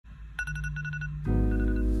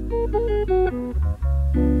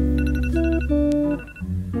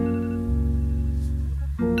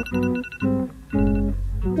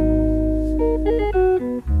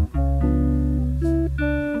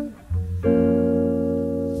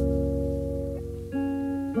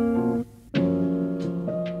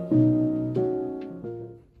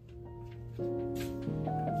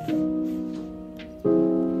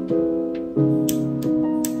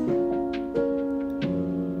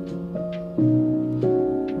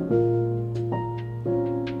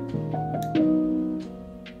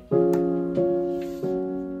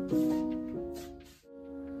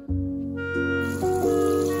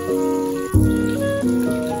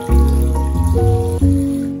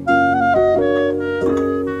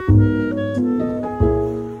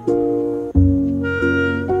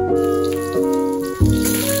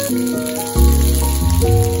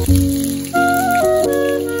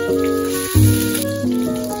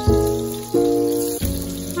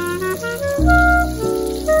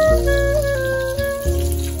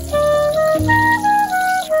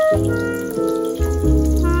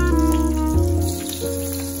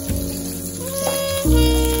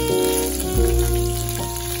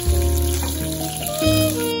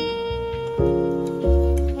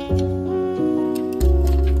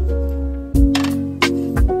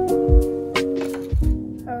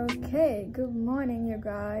Good morning, you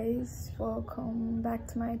guys. Welcome back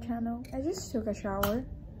to my channel. I just took a shower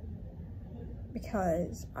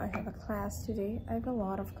because I have a class today. I have a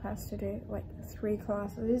lot of class today, like 3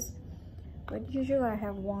 classes, but usually I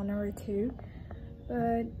have 1 or 2,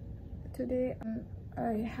 but today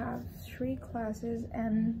I have 3 classes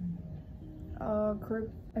and a group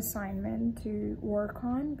assignment to work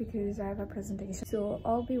on because I have a presentation, so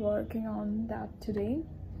I'll be working on that today.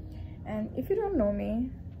 And if you don't know me,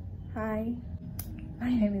 hi, my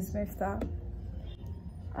name is Miftah.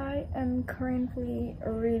 I am currently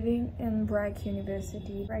reading in Brac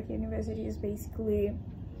University. Brac University is basically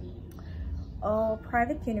a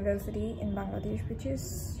private university in Bangladesh, which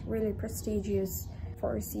is really prestigious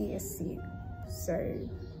for CSC. So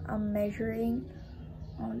I'm majoring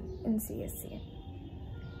in CSC.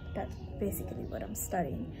 That's basically what I'm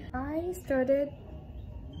studying. I started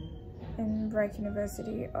in Brac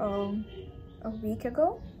University a week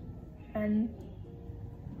ago, and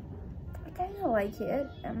I kind of like it,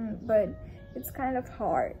 but it's kind of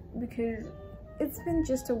hard because it's been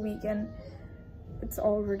just a week and it's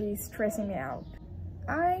already stressing me out.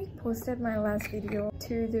 I posted my last video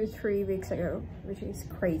 2 to 3 weeks ago, which is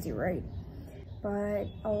crazy, right? But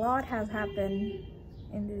a lot has happened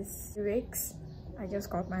in these 2 weeks. I just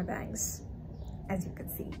got my bangs, as you can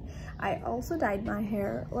see. I also dyed my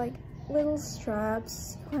hair, like little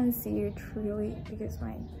straps. You can't see it really because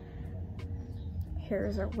my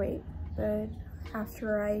hairs are wet, but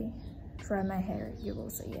after I dry my hair you will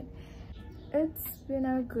see it. It's been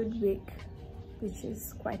a good week, which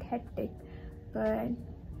is quite hectic, but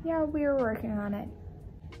yeah, we're working on it.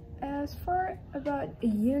 As for about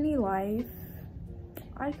uni life,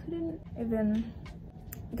 I couldn't even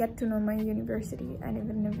get to know my university. I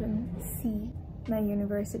didn't even see my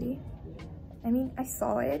university. I mean, I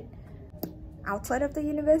saw it outside of the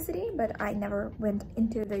university, but I never went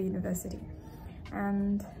into the university.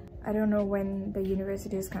 And I don't know when the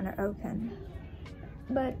university is gonna open,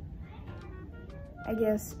 but I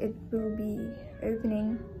guess it will be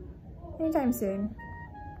opening anytime soon,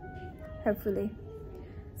 hopefully.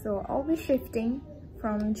 So I'll be shifting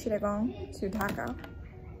from Chittagong to Dhaka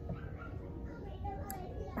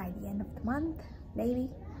by the end of the month, maybe.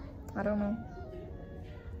 I don't know,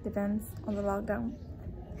 depends on the lockdown.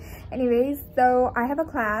 Anyways, so I have a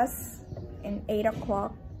class in 8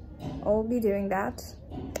 o'clock. I'll be doing that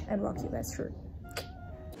and walk you guys through.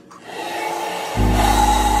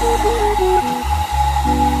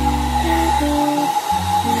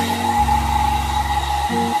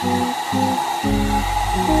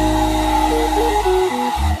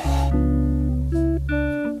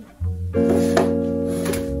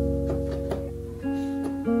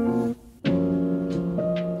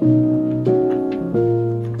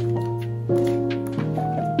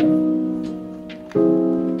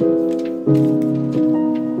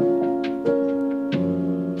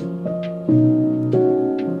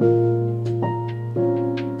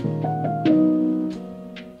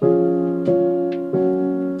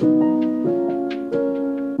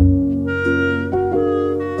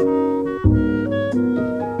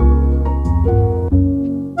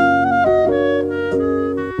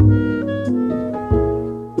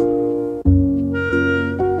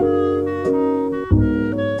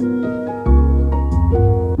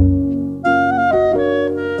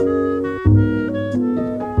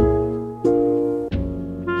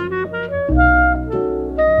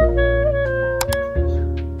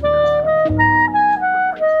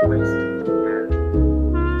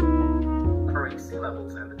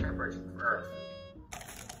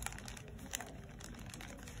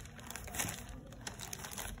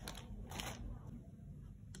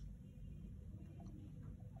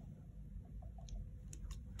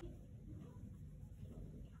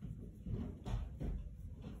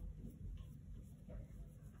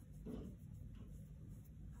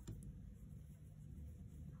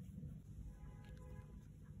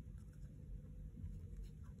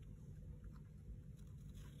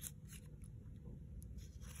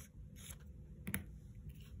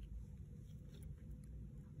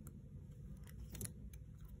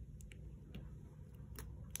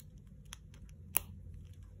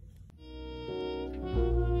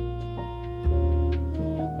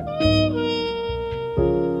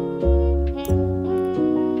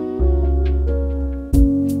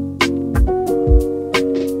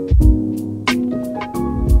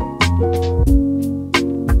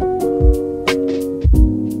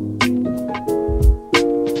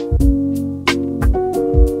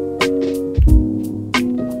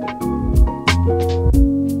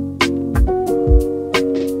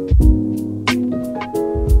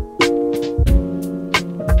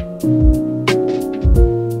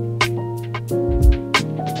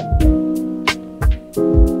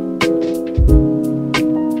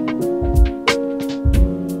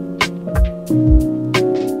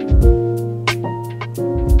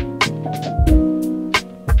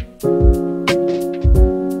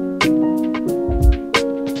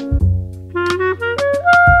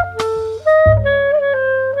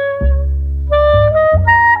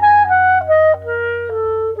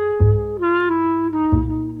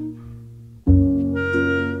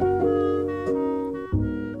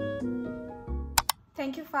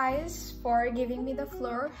 guys for giving me the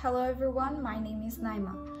floor. Hello everyone, my name is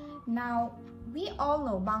Naima. Now, we all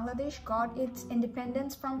know Bangladesh got its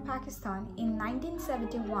independence from Pakistan in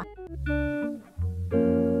 1971.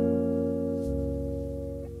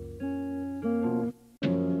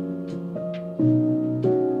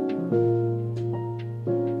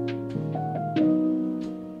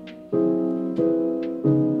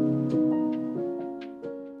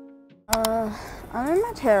 I'm in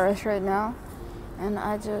my terrace right now, and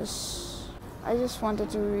I just wanted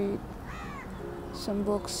to read some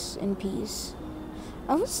books in peace.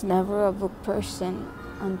 I was never a book person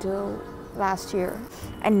until last year.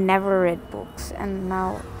 I never read books, and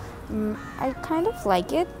now I kind of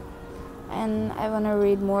like it, and I want to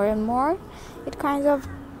read more and more. It kind of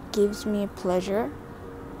gives me pleasure.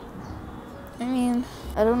 I mean,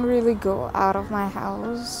 I don't really go out of my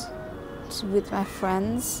house with my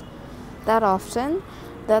friends that often.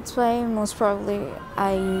 That's why most probably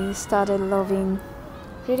I started loving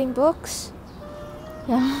reading books.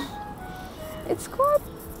 Yeah, it's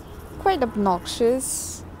quite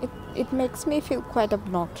obnoxious. It makes me feel quite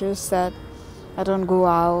obnoxious that I don't go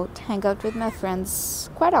out, hang out with my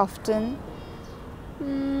friends quite often.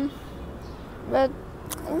 But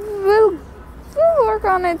we'll work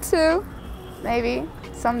on it too, maybe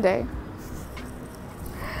someday.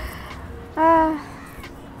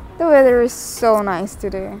 The weather is so nice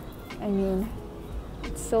today. I mean,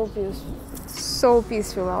 it's so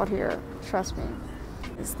peaceful out here. Trust me,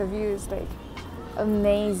 the view is like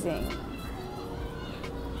amazing.